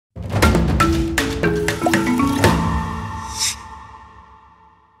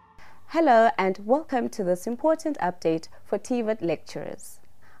Hello and welcome to this important update for TVET lecturers.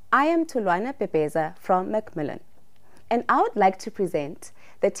 I am Tulwana Pepeza from Macmillan, and I would like to present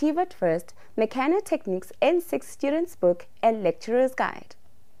the TVET FIRST Mechanotechnics N6 Students Book and Lecturer's Guide.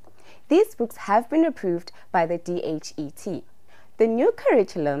 These books have been approved by the DHET. The new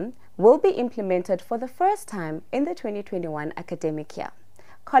curriculum will be implemented for the first time in the 2021 academic year.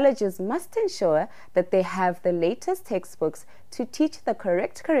 Colleges must ensure that they have the latest textbooks to teach the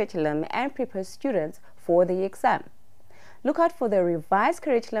correct curriculum and prepare students for the exam. Look out for the revised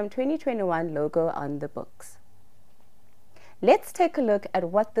Curriculum 2021 logo on the books. Let's take a look at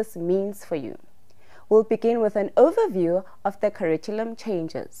what this means for you. We'll begin with an overview of the curriculum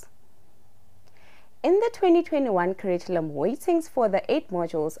changes. In the 2021 curriculum, weightings for the 8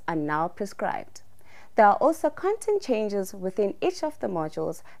 modules are now prescribed. There are also content changes within each of the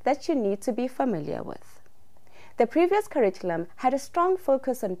modules that you need to be familiar with. The previous curriculum had a strong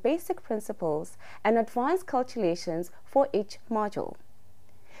focus on basic principles and advanced calculations for each module.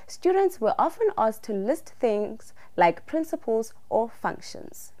 Students were often asked to list things like principles or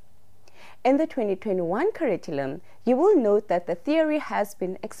functions. In the 2021 curriculum, you will note that the theory has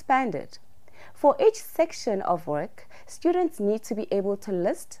been expanded. For each section of work, students need to be able to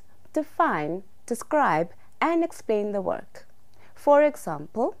list, define, describe, and explain the work. For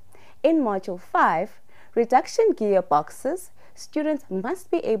example, in Module 5, Reduction Gearboxes, students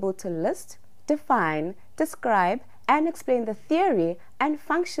must be able to list, define, describe, and explain the theory and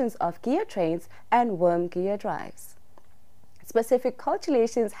functions of gear trains and worm gear drives. Specific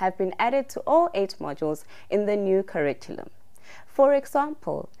calculations have been added to all 8 modules in the new curriculum. For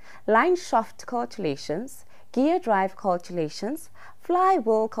example, line shaft calculations, gear drive calculations,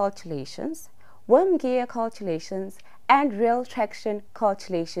 flywheel calculations, worm gear calculations, and rail traction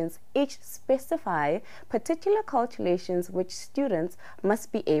calculations each specify particular calculations which students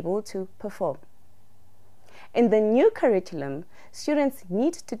must be able to perform. In the new curriculum, students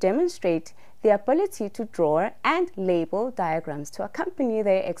need to demonstrate the ability to draw and label diagrams to accompany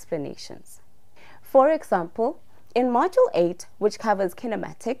their explanations. For example, in Module 8, which covers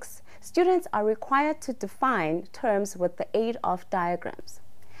kinematics, students are required to define terms with the aid of diagrams.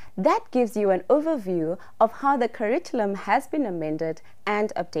 That gives you an overview of how the curriculum has been amended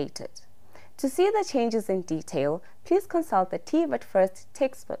and updated. To see the changes in detail, please consult the TVET FIRST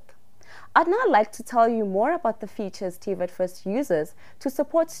textbook. I'd now like to tell you more about the features TVET FIRST uses to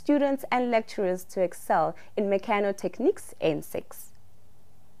support students and lecturers to excel in Mechanotechnics N6.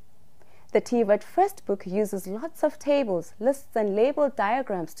 The TVET FIRST book uses lots of tables, lists, and labeled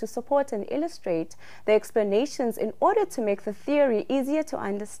diagrams to support and illustrate the explanations in order to make the theory easier to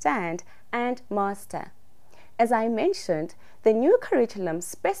understand and master. As I mentioned, the new curriculum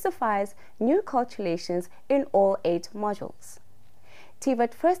specifies new calculations in all 8 modules.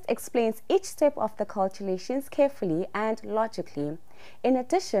 TVET FIRST explains each step of the calculations carefully and logically. In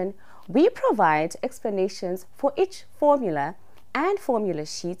addition, we provide explanations for each formula and formula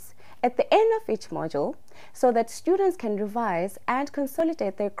sheets at the end of each module so that students can revise and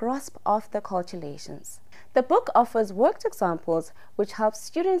consolidate their grasp of the calculations. The book offers worked examples which help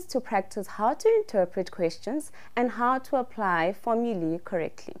students to practice how to interpret questions and how to apply formulae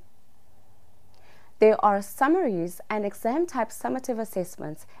correctly. There are summaries and exam-type summative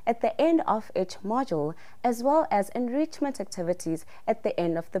assessments at the end of each module, as well as enrichment activities at the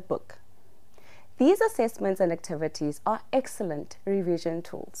end of the book. These assessments and activities are excellent revision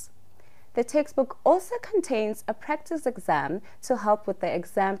tools. The textbook also contains a practice exam to help with the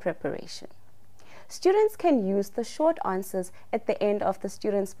exam preparation. Students can use the short answers at the end of the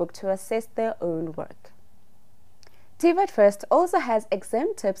student's book to assess their own work. TVET FIRST also has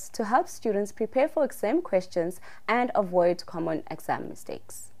exam tips to help students prepare for exam questions and avoid common exam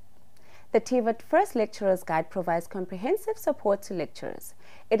mistakes. The TVET FIRST Lecturer's Guide provides comprehensive support to lecturers.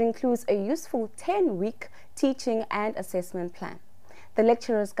 It includes a useful 10-week teaching and assessment plan. The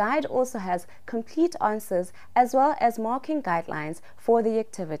Lecturer's Guide also has complete answers as well as marking guidelines for the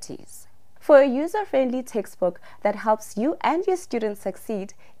activities. For a user-friendly textbook that helps you and your students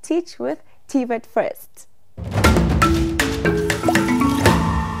succeed, teach with TVET FIRST.